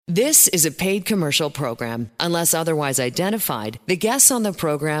This is a paid commercial program. Unless otherwise identified, the guests on the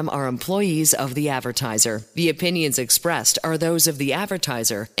program are employees of the advertiser. The opinions expressed are those of the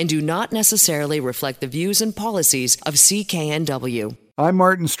advertiser and do not necessarily reflect the views and policies of CKNW. I'm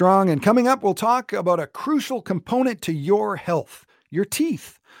Martin Strong, and coming up, we'll talk about a crucial component to your health, your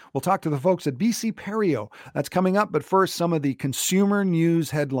teeth. We'll talk to the folks at BC Perio. That's coming up, but first, some of the consumer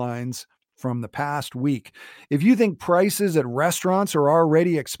news headlines from the past week. If you think prices at restaurants are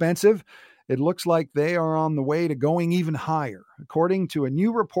already expensive, it looks like they are on the way to going even higher. According to a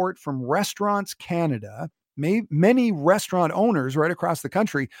new report from Restaurants Canada, many restaurant owners right across the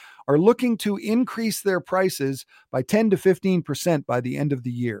country are looking to increase their prices by 10 to 15% by the end of the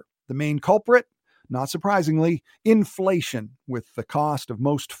year. The main culprit, not surprisingly, inflation, with the cost of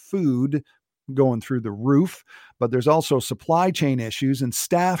most food going through the roof, but there's also supply chain issues and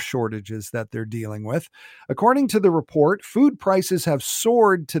staff shortages that they're dealing with. According to the report, food prices have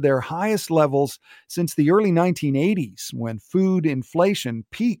soared to their highest levels since the early 1980s, when food inflation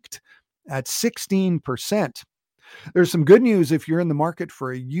peaked at 16%. There's some good news if you're in the market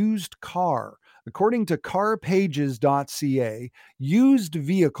for a used car. According to carpages.ca, used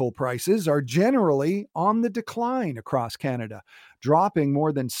vehicle prices are generally on the decline across Canada, dropping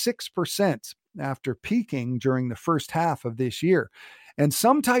more than 6% after peaking during the first half of this year. And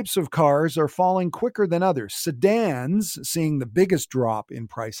some types of cars are falling quicker than others. Sedans seeing the biggest drop in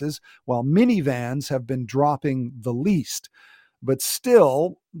prices, while minivans have been dropping the least. But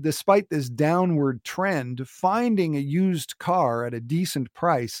still, despite this downward trend, finding a used car at a decent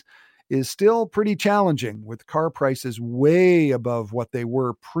price is still pretty challenging, with car prices way above what they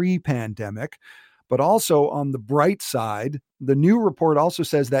were pre-pandemic. But also on the bright side, the new report also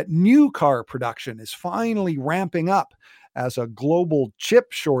says that new car production is finally ramping up as a global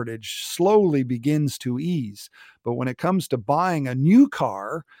chip shortage slowly begins to ease. But when it comes to buying a new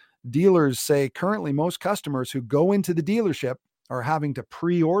car, dealers say currently most customers who go into the dealership are having to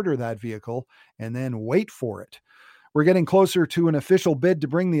pre-order that vehicle and then wait for it. We're getting closer to an official bid to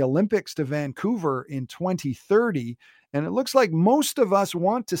bring the Olympics to Vancouver in 2030, and it looks like most of us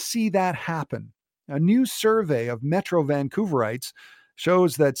want to see that happen. A new survey of Metro Vancouverites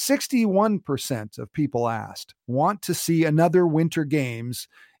shows that 61% of people asked want to see another Winter Games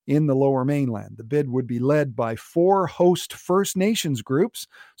in the Lower Mainland. The bid would be led by 4 host First Nations groups,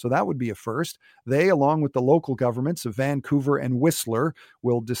 so that would be a first. They, along with the local governments of Vancouver and Whistler,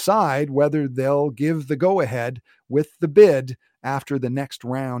 will decide whether they'll give the go-ahead with the bid after the next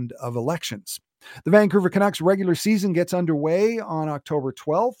round of elections. The Vancouver Canucks regular season gets underway on October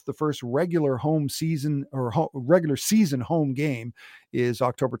 12th. The first regular season home game is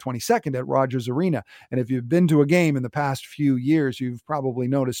October 22nd at Rogers Arena. And if you've been to a game in the past few years, you've probably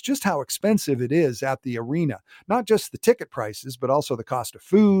noticed just how expensive it is at the arena. Not just the ticket prices, but also the cost of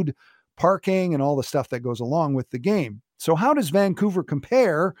food, parking, and all the stuff that goes along with the game. So how does Vancouver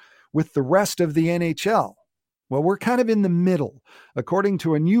compare with the rest of the NHL? Well, we're kind of in the middle. According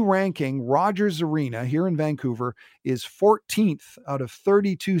to a new ranking, Rogers Arena here in Vancouver is 14th out of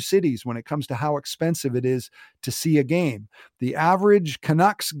 32 cities when it comes to how expensive it is to see a game. The average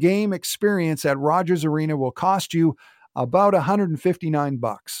Canucks game experience at Rogers Arena will cost you about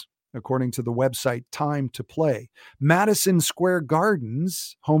 $159, according to the website Time to Play. Madison Square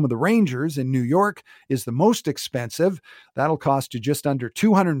Gardens, home of the Rangers in New York, is the most expensive. That'll cost you just under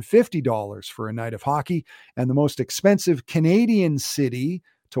 $250 for a night of hockey. And the most expensive Canadian city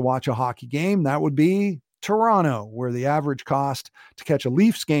to watch a hockey game, that would be Toronto, where the average cost to catch a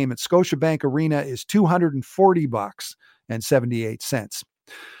Leafs game at Scotiabank Arena is $240.78.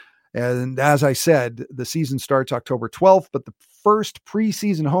 And as I said, the season starts October 12th, but the first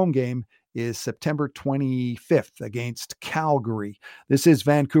preseason home game is September 25th against Calgary. This is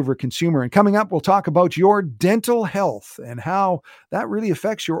Vancouver Consumer. And coming up, we'll talk about your dental health and how that really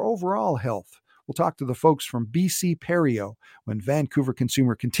affects your overall health. We'll talk to the folks from BC Perio when Vancouver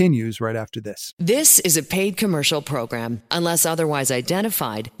Consumer continues right after this. This is a paid commercial program. Unless otherwise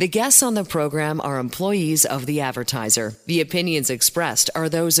identified, the guests on the program are employees of the advertiser. The opinions expressed are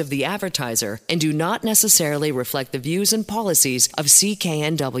those of the advertiser and do not necessarily reflect the views and policies of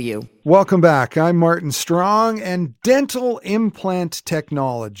CKNW. Welcome back. I'm Martin Strong, and dental implant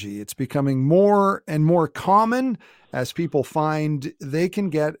technology. It's becoming more and more common as people find they can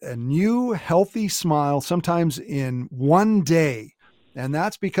get a new healthy smile sometimes in one day. And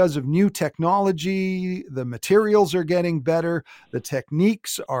that's because of new technology. The materials are getting better. The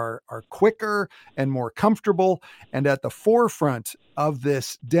techniques are quicker and more comfortable. And at the forefront of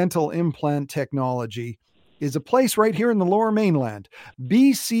this dental implant technology is a place right here in the Lower Mainland.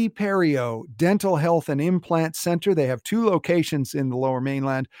 BC Perio Dental Health and Implant Center. They have 2 locations in the Lower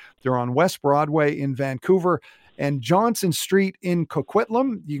Mainland. They're on West Broadway in Vancouver and Johnson Street in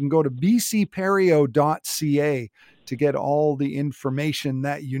Coquitlam. You can go to bcperio.ca to get all the information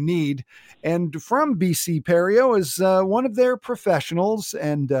that you need. And from BC Perio is one of their professionals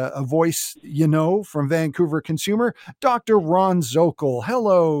and a voice from Vancouver Consumer, Dr. Ron Zokol.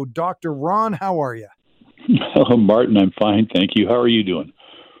 Hello, Dr. Ron. How are you? Hello, Martin. I'm fine. Thank you. How are you doing?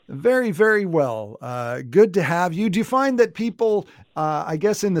 Very, very well. Good to have you. Do you find that people, I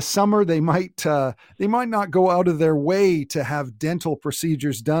guess in the summer, they might not go out of their way to have dental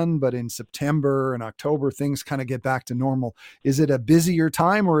procedures done, but in September and October, things kind of get back to normal. Is it a busier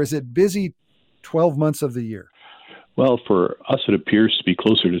time or is it busy 12 months of the year? Well, for us, it appears to be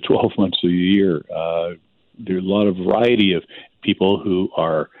closer to 12 months of the year. There's a lot of variety of people who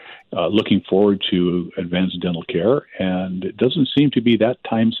are looking forward to advanced dental care, and it doesn't seem to be that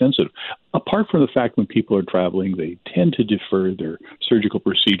time sensitive. Apart from the fact when people are traveling, they tend to defer their surgical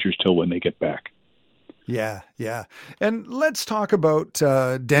procedures till when they get back. Yeah. And let's talk about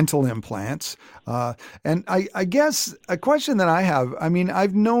dental implants. And I guess a question that I have,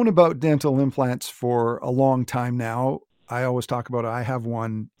 I've known about dental implants for a long time now. I always talk about I have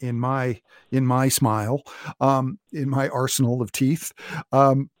one in my smile, in my arsenal of teeth.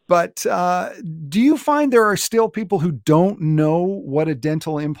 But do you find there are still people who don't know what a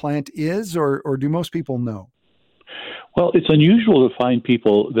dental implant is, or do most people know? Well, it's unusual to find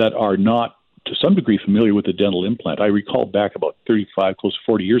people that are not, to some degree, familiar with the dental implant. I recall back about 35, close to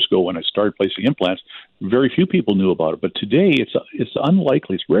 40 years ago when I started placing implants, very few people knew about it. But today, it's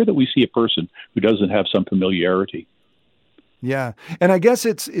unlikely. It's rare that we see a person who doesn't have some familiarity. Yeah. And I guess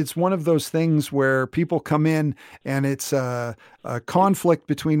it's one of those things where people come in and it's a conflict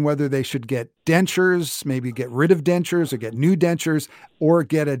between whether they should get dentures, maybe get rid of dentures or get new dentures or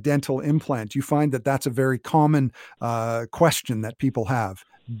get a dental implant. You find that that's a very common question that people have,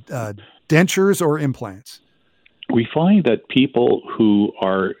 dentures or implants. We find that people who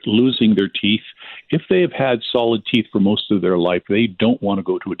are losing their teeth, if they have had solid teeth for most of their life, they don't want to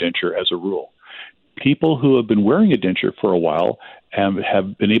go to a denture as a rule. People who have been wearing a denture for a while and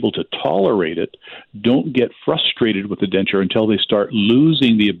have been able to tolerate it don't get frustrated with the denture until they start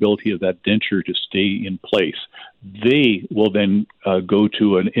losing the ability of that denture to stay in place. They will then go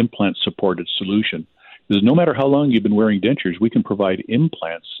to an implant-supported solution. Because no matter how long you've been wearing dentures, we can provide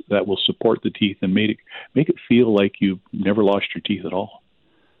implants that will support the teeth and make it feel like you've never lost your teeth at all.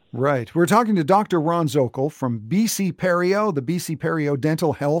 Right. We're talking to Dr. Ron Zokol from BC Perio, the BC Perio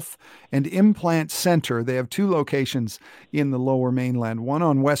Dental Health and Implant Center. They have 2 locations in the Lower Mainland, one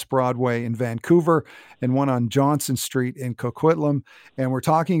on West Broadway in Vancouver and one on Johnson Street in Coquitlam. And we're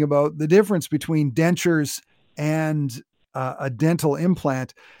talking about the difference between dentures and a dental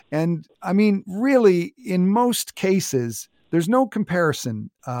implant. And really, in most cases, there's no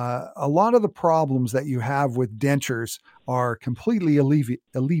comparison. A lot of the problems that you have with dentures are completely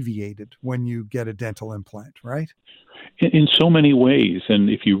alleviated when you get a dental implant, right? In so many ways. And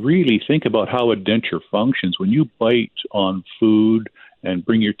if you really think about how a denture functions, when you bite on food and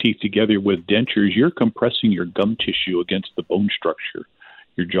bring your teeth together with dentures, you're compressing your gum tissue against the bone structure,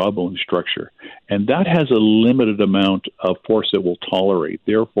 your jawbone structure. And that has a limited amount of force it will tolerate.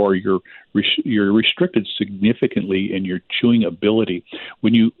 Therefore, you're restricted significantly in your chewing ability.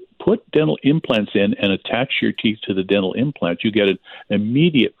 When you put dental implants in and attach your teeth to the dental implant, you get an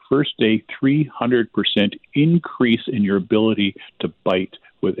immediate first day 300% increase in your ability to bite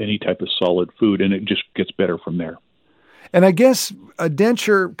with any type of solid food, and it just gets better from there. And I guess a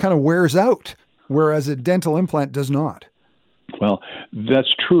denture kind of wears out, whereas a dental implant does not. Well,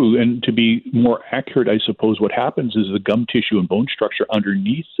 that's true. And to be more accurate, I suppose what happens is the gum tissue and bone structure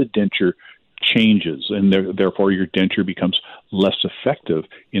underneath the denture changes, and therefore your denture becomes less effective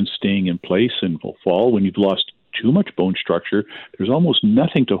in staying in place and will fall. When you've lost too much bone structure, there's almost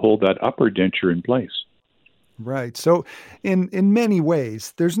nothing to hold that upper denture in place. Right. So in many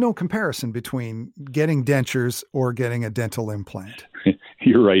ways, there's no comparison between getting dentures or getting a dental implant.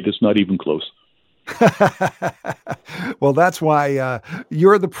 You're right. It's not even close. Well, that's why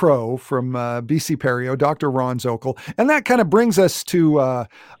you're the pro from BC Perio, Dr. Ron Zokol. And that kind of brings us to a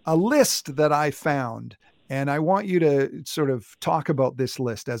list that I found. And I want you to sort of talk about this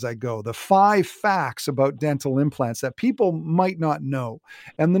list as I go. The 5 facts about dental implants that people might not know.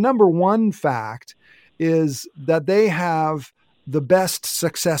 And the number 1 fact is that they have the best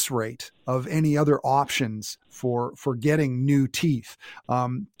success rate of any other options for getting new teeth.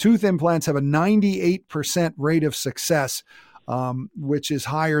 Tooth implants have a 98% rate of success which is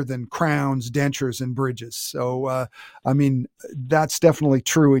higher than crowns, dentures, and bridges. So, I mean, that's definitely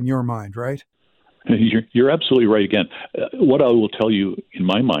true in your mind, right? You're absolutely right. Again, what I will tell you in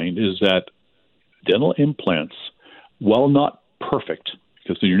my mind is that dental implants, while not perfect,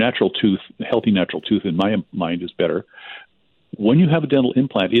 because your natural tooth, healthy natural tooth in my mind is better, when you have a dental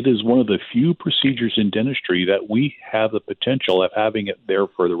implant, it is one of the few procedures in dentistry that we have the potential of having it there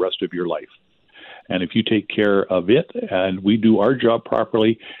for the rest of your life. And if you take care of it and we do our job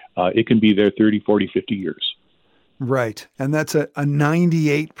properly, it can be there 30, 40, 50 years. Right. And that's a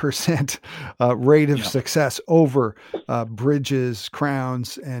 98% rate of success over bridges,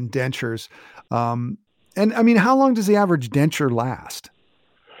 crowns, and dentures. And I mean, how long does the average denture last?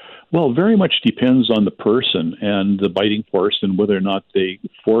 Well, very much depends on the person and the biting force and whether or not they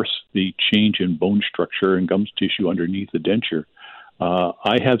force the change in bone structure and gums tissue underneath the denture.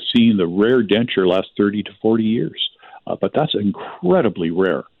 I have seen the rare denture last 30 to 40 years, but that's incredibly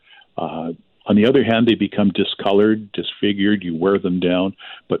rare. On the other hand, they become discolored, disfigured, you wear them down.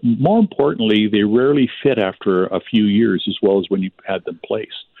 But more importantly, they rarely fit after a few years as well as when you had them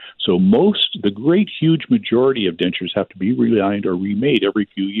placed. So the great huge majority of dentures have to be realigned or remade every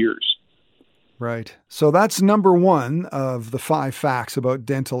few years. Right. So that's number one of the 5 facts about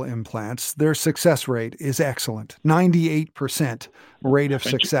dental implants. Their success rate is excellent. 98% rate of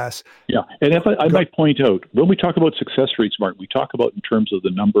success. Yeah. And if I might point out, when we talk about success rates, Mark, we talk about in terms of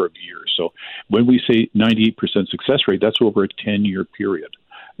the number of years. So when we say 98% success rate, that's over a 10-year period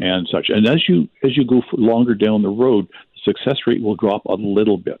and such. And as you go longer down the road, the success rate will drop a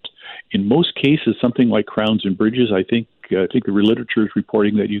little bit. In most cases, something like crowns and bridges, I think the literature is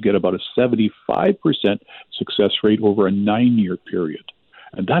reporting that you get about a 75% success rate over a 9-year period.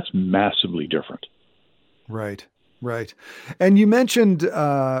 And that's massively different. Right. Right. And you mentioned,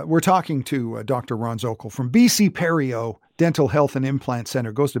 we're talking to Dr. Ron Zokol from BC Perio Dental Health and Implant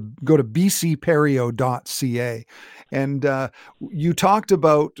Center. Go to bcperio.ca. And you talked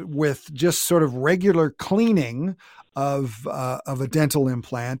about with just sort of regular cleaning of a dental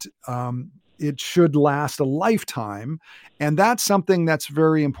implant, it should last a lifetime. And that's something that's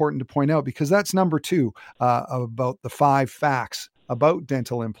very important to point out, because that's number 2 about the 5 facts about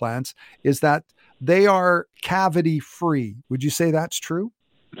dental implants, is that they are cavity free. Would you say that's true?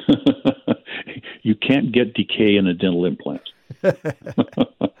 You can't get decay in a dental implant. Yeah.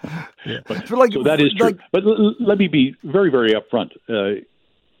 So that is true. But let me be very, very upfront.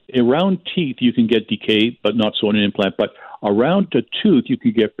 Around teeth, you can get decay, but not so in an implant. But around the tooth, you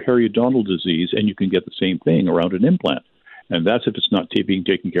can get periodontal disease, and you can get the same thing around an implant. And that's if it's not being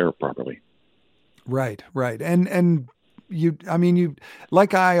taken care of properly. Right, right. And you,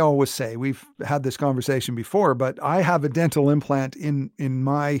 like I always say, we've had this conversation before, but I have a dental implant in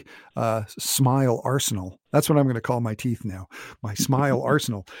my smile arsenal. That's what I'm going to call my teeth now, my smile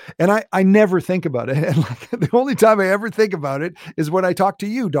arsenal. And I never think about it. And the only time I ever think about it is when I talk to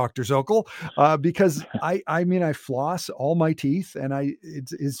you, Dr. Zokol, because I floss all my teeth, and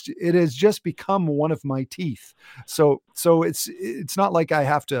it has just become one of my teeth. So it's not like I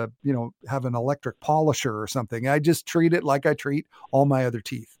have to, have an electric polisher or something. I just treat it like I treat all my other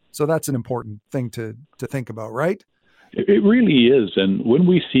teeth. So that's an important thing to think about, right? It really is. And when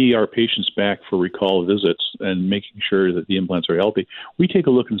we see our patients back for recall visits and making sure that the implants are healthy, we take a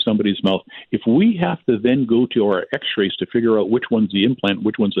look in somebody's mouth. If we have to then go to our x-rays to figure out which one's the implant,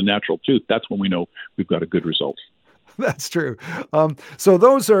 which one's a natural tooth, that's when we know we've got a good result. That's true. So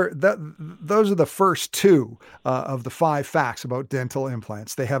those are the first 2 of the 5 facts about dental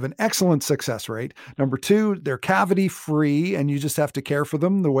implants. They have an excellent success rate. Number 2, they're cavity free, and you just have to care for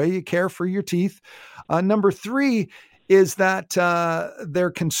them the way you care for your teeth. Number 3 is that their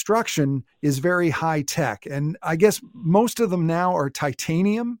construction is very high tech. And I guess most of them now are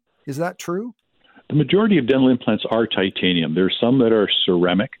titanium. Is that true? The majority of dental implants are titanium. There are some that are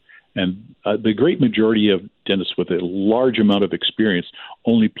ceramic. And the great majority of dentists with a large amount of experience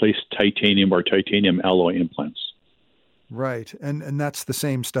only place titanium or titanium alloy implants. Right. And that's the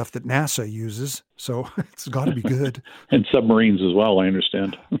same stuff that NASA uses. So it's got to be good. And submarines as well, I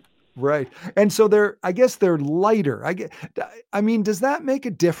understand. Right. And so they're lighter. Does that make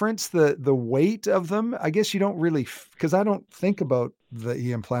a difference, the weight of them? I guess you don't really, because I don't think about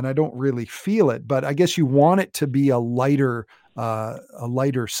the implant. I don't really feel it, but I guess you want it to be a lighter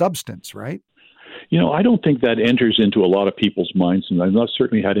substance, right? I don't think that enters into a lot of people's minds, and I've not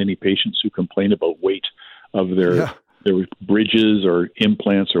certainly had any patients who complain about weight of their bridges or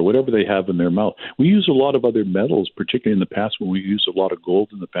implants or whatever they have in their mouth. We use a lot of other metals, particularly in the past when we used a lot of gold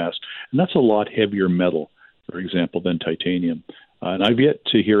in the past, and that's a lot heavier metal, for example, than titanium. And I've yet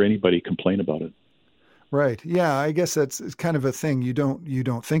to hear anybody complain about it. Right. Yeah, I guess it's kind of a thing you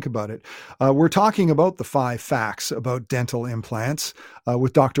don't think about it. We're talking about the 5 facts about dental implants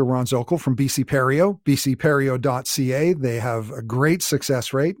with Dr. Ron Zokel from BC Perio, bcperio.ca. They have a great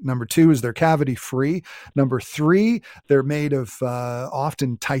success rate. Number 2 is they're cavity free. Number 3, they're made of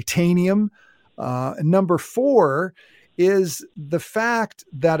often titanium. Number 4 is the fact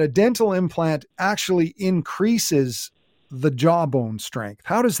that a dental implant actually increases the jawbone strength.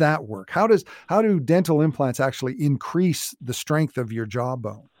 How does that work? How do dental implants actually increase the strength of your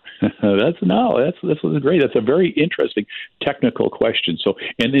jawbone? That's great. That's a very interesting technical question. So,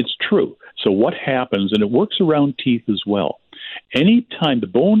 and it's true. So what happens, and it works around teeth as well. Anytime the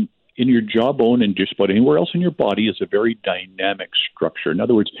bone in your jawbone and just about anywhere else in your body is a very dynamic structure. In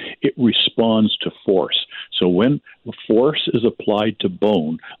other words, it responds to force. So when force is applied to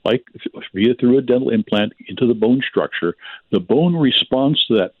bone, like via through a dental implant into the bone structure, the bone responds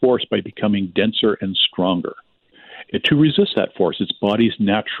to that force by becoming denser and stronger. To resist that force, it's body's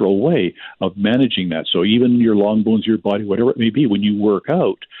natural way of managing that. So even your long bones of your body, whatever it may be, when you work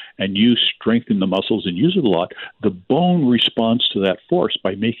out and you strengthen the muscles and use it a lot, the bone responds to that force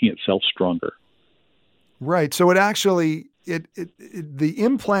by making itself stronger. Right. So it actually, the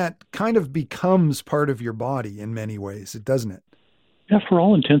implant kind of becomes part of your body in many ways, doesn't it? Yeah, for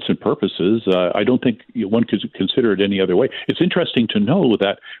all intents and purposes, I don't think one could consider it any other way. It's interesting to know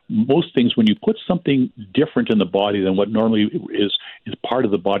that most things, when you put something different in the body than what normally is part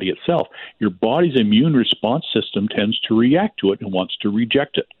of the body itself, your body's immune response system tends to react to it and wants to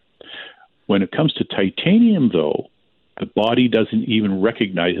reject it. When it comes to titanium, though, the body doesn't even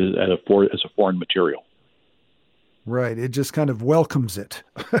recognize it as a foreign material. Right. It just kind of welcomes it.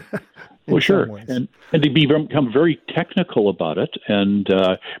 Well, sure. And to become very technical about it, and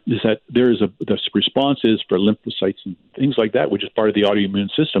is that the response is for lymphocytes and things like that, which is part of the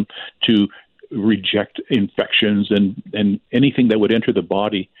autoimmune system, to reject infections and anything that would enter the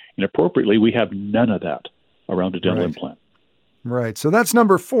body inappropriately. We have none of that around a dental implant. Right. So that's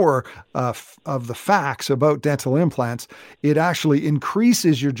number 4 of the facts about dental implants. It actually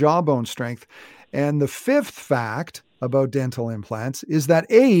increases your jawbone strength. And the 5th fact about dental implants is that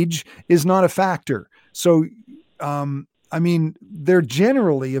age is not a factor. So, they're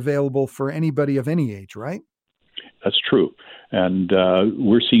generally available for anybody of any age, right? That's true. And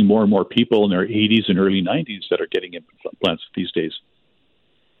we're seeing more and more people in their 80s and early 90s that are getting implants these days.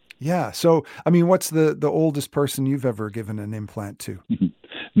 Yeah. So, what's the oldest person you've ever given an implant to?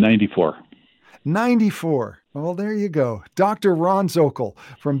 94. 94. Well, there you go. Dr. Ron Zokel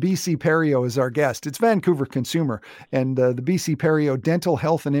from BC Perio is our guest. It's Vancouver Consumer, and the BC Perio Dental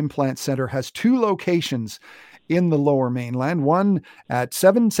Health and Implant Center has 2 locations in the Lower Mainland, one at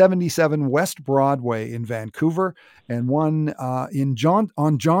 777 West Broadway in Vancouver, and one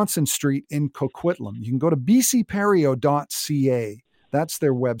on Johnson Street in Coquitlam. You can go to bcperio.ca. That's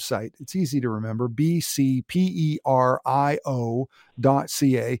their website. It's easy to remember,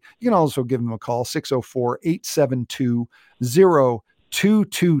 bcperio.ca. You can also give them a call,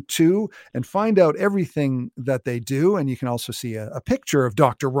 604-872-0222, and find out everything that they do. And you can also see a picture of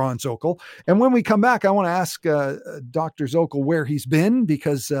Dr. Ron Zokel. And when we come back, I want to ask Dr. Zokel where he's been,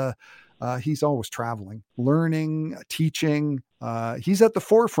 because he's always traveling, learning, teaching. He's at the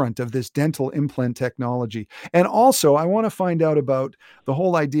forefront of this dental implant technology. And also, I want to find out about the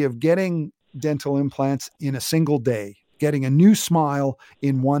whole idea of getting dental implants in a single day, getting a new smile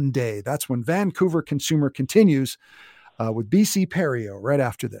in one day. That's when Vancouver Consumer continues with BC Perio right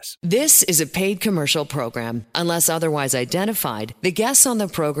after this. This is a paid commercial program. Unless otherwise identified, the guests on the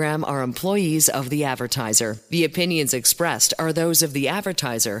program are employees of the advertiser. The opinions expressed are those of the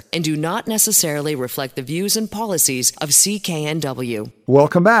advertiser and do not necessarily reflect the views and policies of CKNW.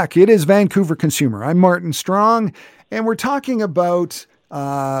 Welcome back. It is Vancouver Consumer. I'm Martin Strong, and we're talking about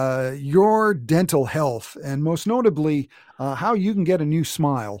your dental health, and most notably, how you can get a new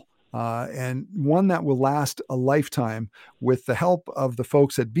smile. And one that will last a lifetime with the help of the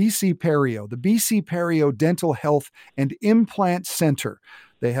folks at BC Perio, the BC Perio Dental Health and Implant Center.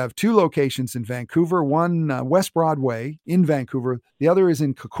 They have 2 locations in Vancouver, one West Broadway in Vancouver. The other is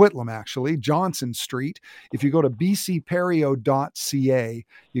in Coquitlam, actually, Johnson Street. If you go to bcperio.ca,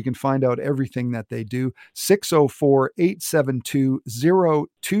 you can find out everything that they do,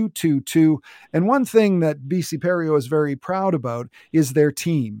 604-872-0222. And one thing that BC Perio is very proud about is their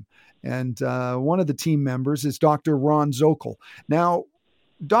team. And one of the team members is Dr. Ron Zokel. Now,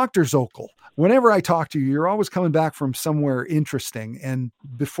 Dr. Zokel, whenever I talk to you, you're always coming back from somewhere interesting. And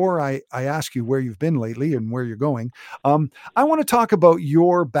before I ask you where you've been lately and where you're going, I want to talk about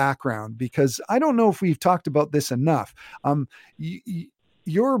your background, because I don't know if we've talked about this enough.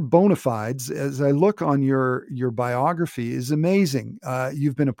 your bona fides, as I look on your biography, is amazing.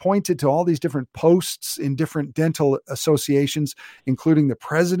 You've been appointed to all these different posts in different dental associations, including the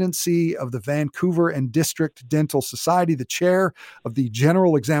presidency of the Vancouver and District Dental Society, the chair of the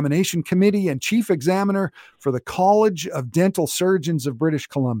General Examination Committee, and chief examiner for the College of Dental Surgeons of British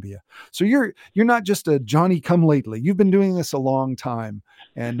Columbia. So you're not just a Johnny come lately. You've been doing this a long time.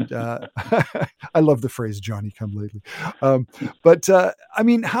 And I love the phrase Johnny come lately. But I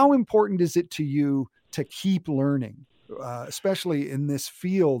mean, how important is it to you to keep learning, especially in this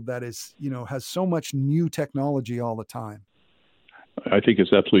field that is, has so much new technology all the time? I think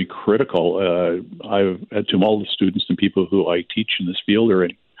it's absolutely critical. I've had to all the students and people who I teach in this field or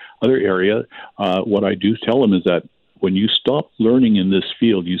any other area, what I do tell them is that when you stop learning in this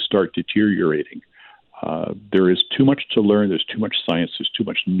field, you start deteriorating. There is too much to learn. There's too much science. There's too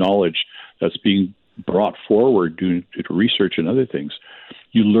much knowledge that's being brought forward due to research and other things.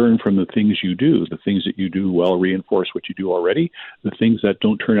 You learn from the things you do. The things that you do well reinforce what you do already. The things that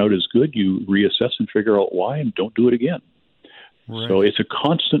don't turn out as good, you reassess and figure out why and don't do it again. Right. So it's a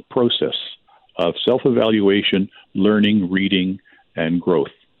constant process of self-evaluation, learning, reading, and growth.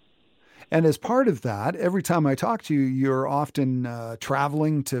 And as part of that, every time I talk to you, you're often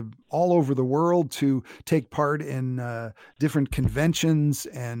traveling to all over the world to take part in different conventions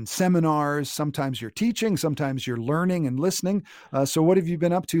and seminars. Sometimes you're teaching, sometimes you're learning and listening. So what have you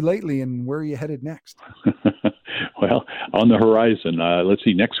been up to lately, and where are you headed next? Well, on the horizon, let's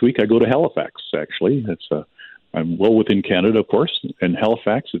see, next week I go to Halifax, actually. I'm well within Canada, of course, and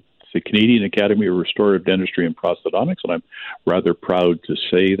Halifax, it's the Canadian Academy of Restorative Dentistry and Prosthodontics, and I'm rather proud to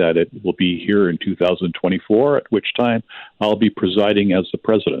say that it will be here in 2024, at which time I'll be presiding as the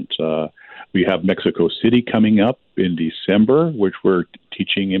president. We have Mexico City coming up in December, which we're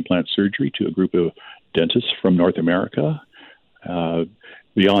teaching implant surgery to a group of dentists from North America.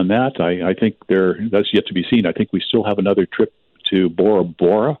 Beyond that, I think that's yet to be seen. I think we still have another trip to Bora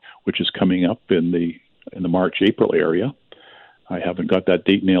Bora, which is coming up in the March-April area. I haven't got that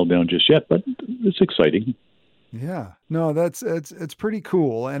date nailed down just yet, but it's exciting. Yeah, no, it's pretty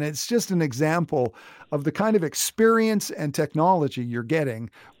cool. And it's just an example of the kind of experience and technology you're getting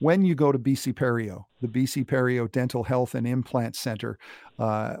when you go to BC Perio, the BC Perio Dental Health and Implant Center,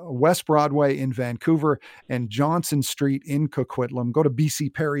 West Broadway in Vancouver and Johnson Street in Coquitlam. Go to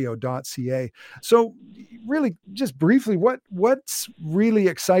bcperio.ca. So really, just briefly, what's really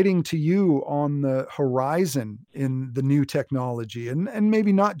exciting to you on the horizon in the new technology, and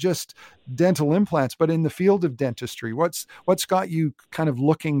maybe not just dental implants, but in the field of dentistry? What's got you kind of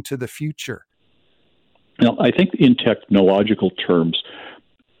looking to the future? Now, I think in technological terms,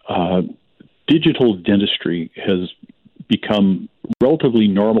 digital dentistry has become relatively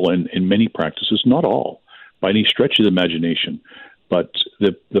normal in many practices, not all, by any stretch of the imagination. But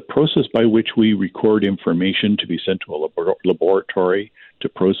the process by which we record information to be sent to a laboratory to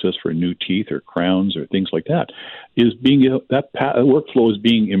process for new teeth or crowns or things like that workflow is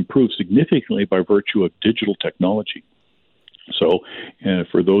being improved significantly by virtue of digital technology. So,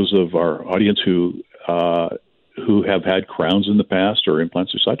 for those of our audience who have had crowns in the past or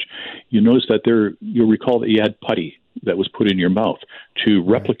implants or such, you notice that you'll recall that you had putty that was put in your mouth to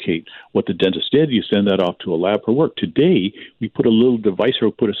replicate what the dentist did. You send that off to a lab for work. Today, we put a little device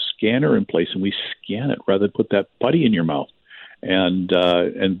or put a scanner in place and we scan it rather than put that putty in your mouth. And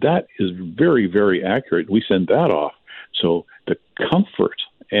that is very, very accurate. We send that off. So the comfort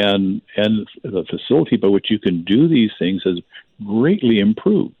and the facility by which you can do these things has greatly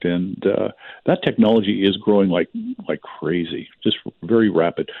improved, and that technology is growing like crazy, just very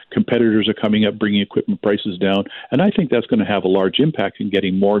rapid. Competitors are coming up, bringing equipment prices down, and I think that's going to have a large impact in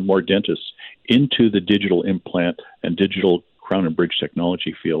getting more and more dentists into the digital implant and digital crown and bridge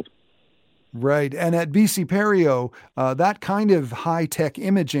technology field. Right. And at BC Perio, that kind of high-tech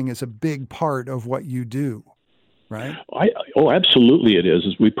imaging is a big part of what you do, right? Absolutely it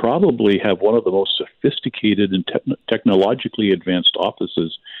is. We probably have one of the most sophisticated and technologically advanced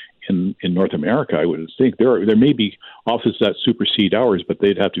offices in North America, I would think. There may be offices that supersede ours, but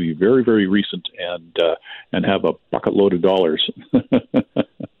they'd have to be very, very recent and have a bucket load of dollars.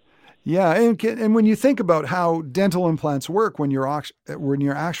 Yeah, and when you think about how dental implants work, when you're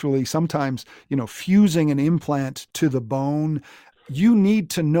actually sometimes fusing an implant to the bone, you need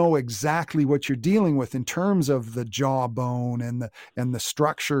to know exactly what you're dealing with in terms of the jawbone and the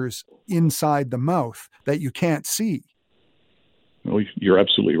structures inside the mouth that you can't see. Well, you're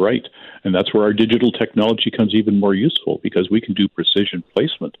absolutely right, and that's where our digital technology comes even more useful, because we can do precision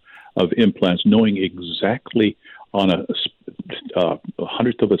placement of implants, knowing exactly on a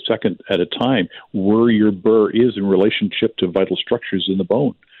hundredth of a second at a time where your burr is in relationship to vital structures in the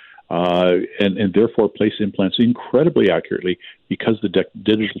bone. And therefore place implants incredibly accurately because the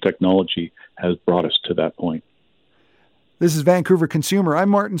digital technology has brought us to that point. This is Vancouver Consumer. I'm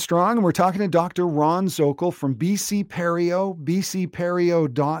Martin Strong, and we're talking to Dr. Ron Zokol from BC Perio.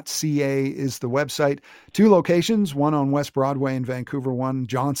 bcperio.ca is the website. 2 locations, one on West Broadway in Vancouver, one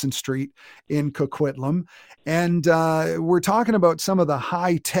Johnson Street in Coquitlam. And we're talking about some of the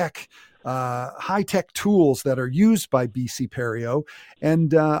high-tech tools that are used by BC Perio.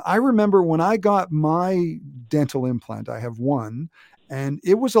 And I remember when I got my dental implant, I have one, and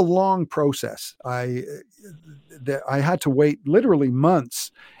it was a long process. I had to wait literally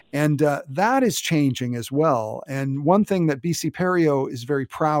months, and that is changing as well. And one thing that BC Perio is very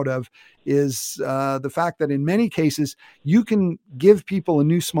proud of is the fact that in many cases, you can give people a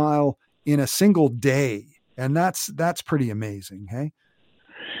new smile in a single day. And that's pretty amazing, hey?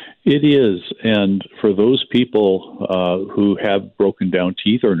 It is. And for those people who have broken down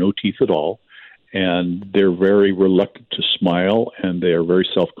teeth or no teeth at all, and they're very reluctant to smile and they're very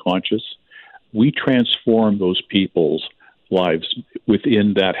self-conscious, we transform those people's lives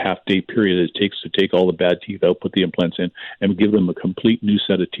within that half-day period it takes to take all the bad teeth out, put the implants in, and give them a complete new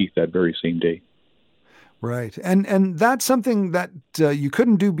set of teeth that very same day. Right. And that's something that you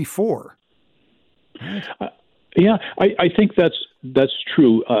couldn't do before. Yeah, I think that's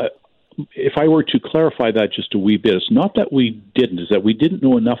true. If I were to clarify that just a wee bit, it's not that we didn't, it's that we didn't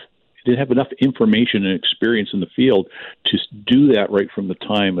know enough, didn't have enough information and experience in the field to do that right from the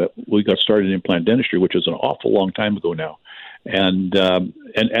time that we got started in implant dentistry, which is an awful long time ago now. And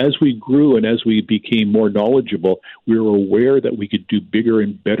as we grew and as we became more knowledgeable, we were aware that we could do bigger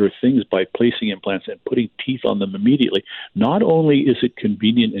and better things by placing implants and putting teeth on them immediately. Not only is it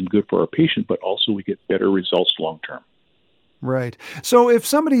convenient and good for our patient, but also we get better results long term. Right. So if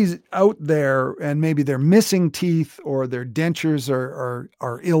somebody's out there and maybe they're missing teeth or their dentures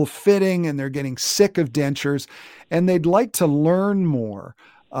are ill-fitting and they're getting sick of dentures and they'd like to learn more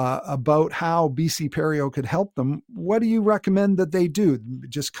about how BC Perio could help them, what do you recommend that they do?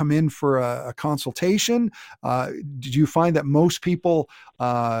 Just come in for a consultation? Did you find that most people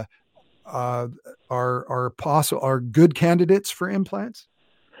are good candidates for implants?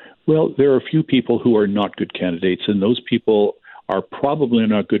 Well, there are a few people who are not good candidates, and those people are probably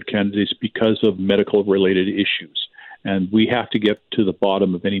not good candidates because of medical-related issues. And we have to get to the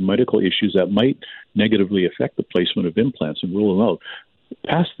bottom of any medical issues that might negatively affect the placement of implants and rule them out.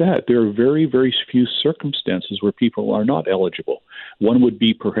 Past that, there are very, very few circumstances where people are not eligible. One would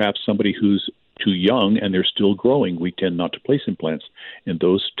be perhaps somebody who's too young and they're still growing. We tend not to place implants in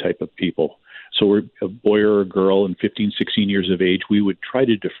those type of people. So we're a boy or a girl in 15, 16 years of age, we would try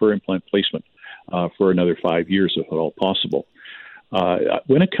to defer implant placement for another 5 years if at all possible.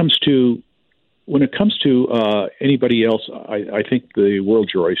 When it comes to anybody else, I think the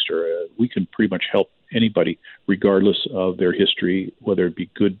world's your oyster. We can pretty much help anybody, regardless of their history, whether it be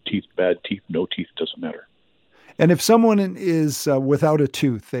good teeth, bad teeth, no teeth, doesn't matter. And if someone is without a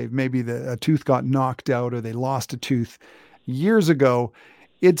tooth, maybe a tooth got knocked out or they lost a tooth years ago,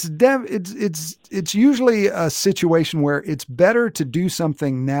 it's usually a situation where it's better to do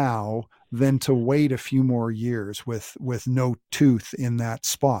something now than to wait a few more years with no tooth in that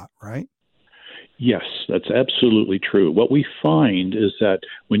spot, right? Yes, that's absolutely true. What we find is that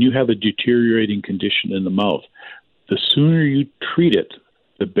when you have a deteriorating condition in the mouth, the sooner you treat it,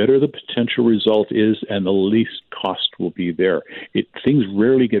 the better the potential result is and the least cost will be there. Things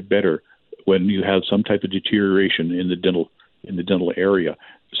rarely get better when you have some type of deterioration in the dental area.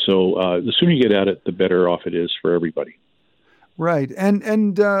 So the sooner you get at it, the better off it is for everybody. Right.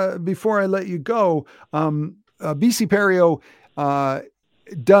 And before I let you go, BC Perio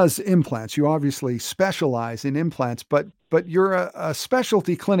does implants. You obviously specialize in implants, but you're a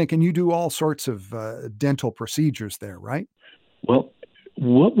specialty clinic and you do all sorts of dental procedures there, right? Well,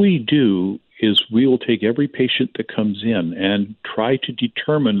 what we do is we will take every patient that comes in and try to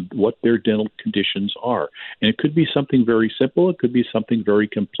determine what their dental conditions are. And it could be something very simple. It could be something very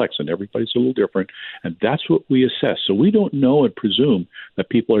complex, and everybody's a little different. And that's what we assess. So we don't know and presume that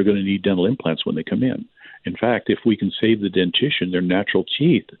people are going to need dental implants when they come in. In fact, if we can save the dentition their natural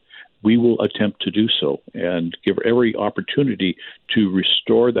teeth, we will attempt to do so and give every opportunity to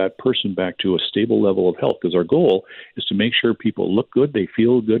restore that person back to a stable level of health, because our goal is to make sure people look good, they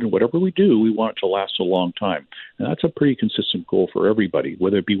feel good, and whatever we do, we want it to last a long time. And that's a pretty consistent goal for everybody,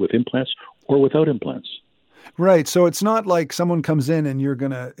 whether it be with implants or without implants. Right. So it's not like someone comes in and you're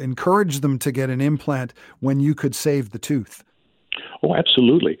going to encourage them to get an implant when you could save the tooth. Oh,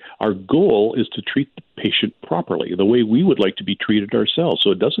 absolutely. Our goal is to treat the patient properly, the way we would like to be treated ourselves.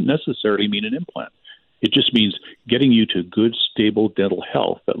 So it doesn't necessarily mean an implant. It just means getting you to good, stable dental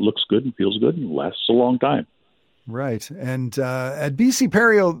health that looks good and feels good and lasts a long time. Right. And at BC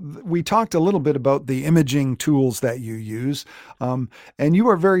Perio, we talked a little bit about the imaging tools that you use. And you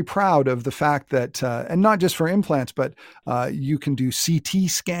are very proud of the fact that, and not just for implants, but you can do CT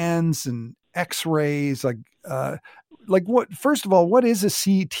scans and X-rays. Like what, first of all, what is a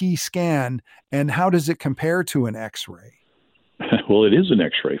CT scan and how does it compare to an X-ray? Well, it is an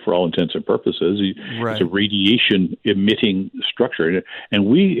X-ray for all intents and purposes. Right. It's a radiation emitting structure. And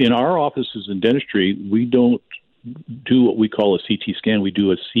we, in our offices in dentistry, we don't do what we call a CT scan. We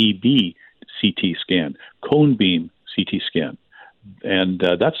do a CB CT scan, cone beam CT scan. And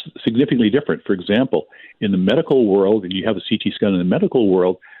that's significantly different. For example, in the medical world, and you have a CT scan in the medical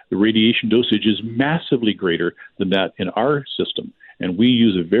world, the radiation dosage is massively greater than that in our system. And we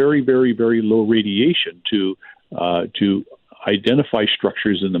use a very, very, very low radiation to identify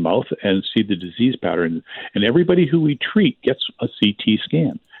structures in the mouth and see the disease pattern. And everybody who we treat gets a CT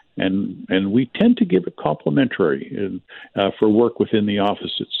scan. And we tend to give it complimentary for work within the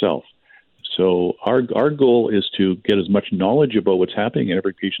office itself. So our goal is to get as much knowledge about what's happening in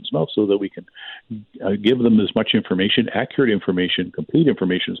every patient's mouth so that we can give them as much information, accurate information, complete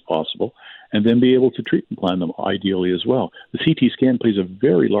information as possible, and then be able to treat and plan them ideally as well. The CT scan plays a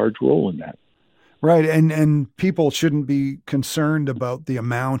very large role in that. Right. And people shouldn't be concerned about the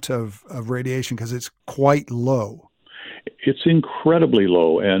amount of radiation because it's quite low. It's incredibly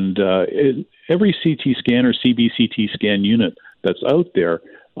low. And every CT scan or CBCT scan unit that's out there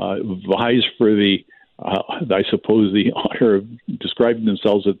vies for the, I suppose, the honor of describing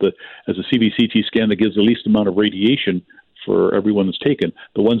themselves as a CBCT scan that gives the least amount of radiation for everyone that's taken.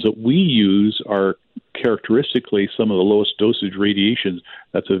 The ones that we use are characteristically some of the lowest dosage radiations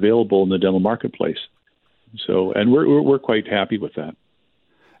that's available in the dental marketplace. So, and we're quite happy with that.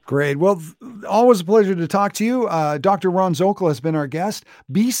 Great. Well, always a pleasure to talk to you. Dr. Ron Zokol has been our guest.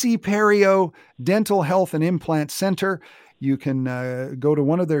 BC Perio Dental Health and Implant Center. You can go to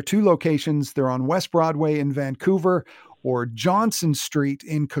one of their two locations. They're on West Broadway in Vancouver or Johnson Street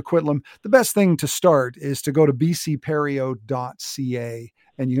in Coquitlam. The best thing to start is to go to bcperio.ca.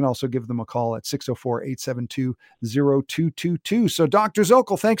 And you can also give them a call at 604-872-0222. So Dr.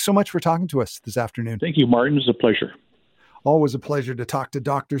 Zokol, thanks so much for talking to us this afternoon. Thank you, Martin. It's a pleasure. Always a pleasure to talk to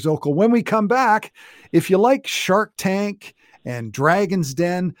Dr. Zokol. When we come back, if you like Shark Tank and Dragon's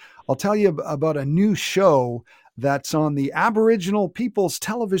Den, I'll tell you about a new show that's on the Aboriginal People's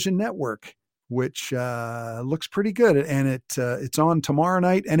Television Network, which looks pretty good. And it's on tomorrow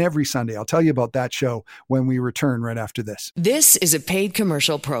night and every Sunday. I'll tell you about that show when we return right after this. This is a paid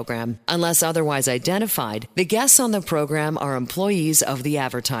commercial program. Unless otherwise identified, the guests on the program are employees of the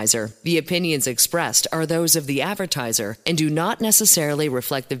advertiser. The opinions expressed are those of the advertiser and do not necessarily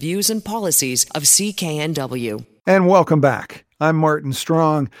reflect the views and policies of CKNW. And welcome back. I'm Martin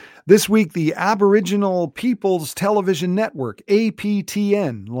Strong. This week, the Aboriginal People's Television Network,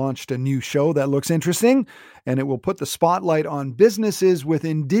 APTN, launched a new show that looks interesting, and it will put the spotlight on businesses with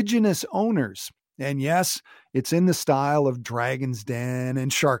Indigenous owners. And yes, it's in the style of Dragon's Den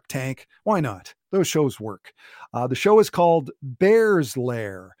and Shark Tank. Why not? Those shows work. The show is called Bear's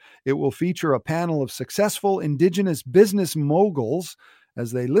Lair. It will feature a panel of successful Indigenous business moguls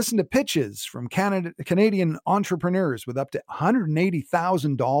as they listen to pitches from Canadian entrepreneurs with up to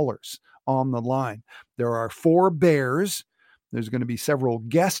 $180,000 on the line. There are 4 bears. There's going to be several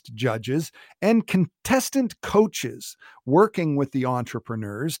guest judges and contestant coaches working with the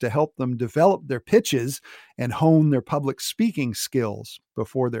entrepreneurs to help them develop their pitches and hone their public speaking skills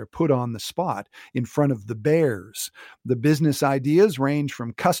before they're put on the spot in front of the bears. The business ideas range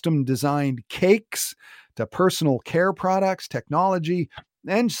from custom designed cakes to personal care products, technology,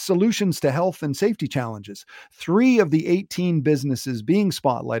 and solutions to health and safety challenges. 3 of the 18 businesses being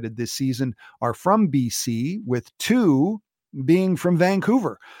spotlighted this season are from BC, with 2 being from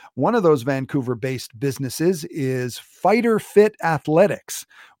Vancouver. One of those Vancouver-based businesses is Fighter Fit Athletics,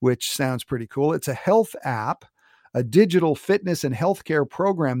 which sounds pretty cool. It's a health app, a digital fitness and healthcare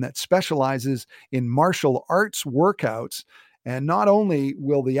program that specializes in martial arts workouts. And not only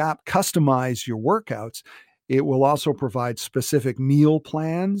will the app customize your workouts, it will also provide specific meal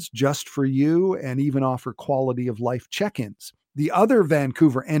plans just for you and even offer quality of life check-ins. The other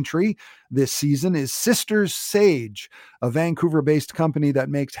Vancouver entry this season is Sisters Sage, a Vancouver-based company that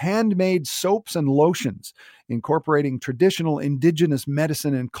makes handmade soaps and lotions, incorporating traditional Indigenous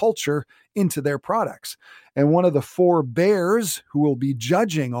medicine and culture into their products. And one of the 4 bears who will be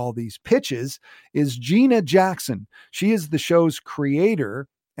judging all these pitches is Gina Jackson. She is the show's creator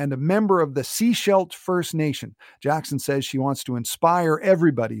and a member of the Seashelt First Nation. Jackson says she wants to inspire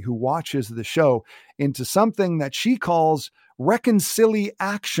everybody who watches the show into something that she calls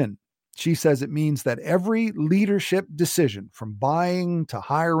reconciliation. She says it means that every leadership decision, from buying to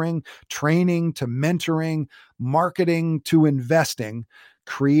hiring, training to mentoring, marketing to investing,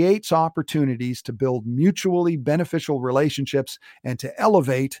 creates opportunities to build mutually beneficial relationships and to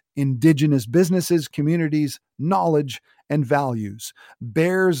elevate Indigenous businesses, communities, knowledge, and values.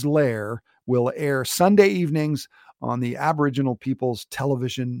 Bears Lair will air Sunday evenings on the Aboriginal People's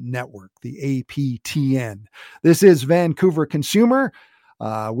Television Network, the APTN. This is Vancouver Consumer.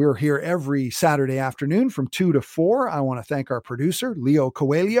 We're here every Saturday afternoon from 2 to 4. I want to thank our producer, Leo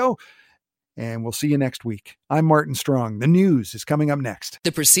Coelho, and we'll see you next week. I'm Martin Strong. The news is coming up next.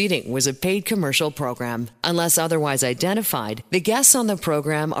 The proceeding was a paid commercial program. Unless otherwise identified, the guests on the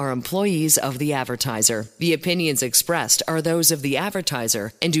program are employees of the advertiser. The opinions expressed are those of the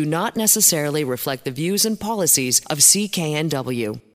advertiser and do not necessarily reflect the views and policies of CKNW.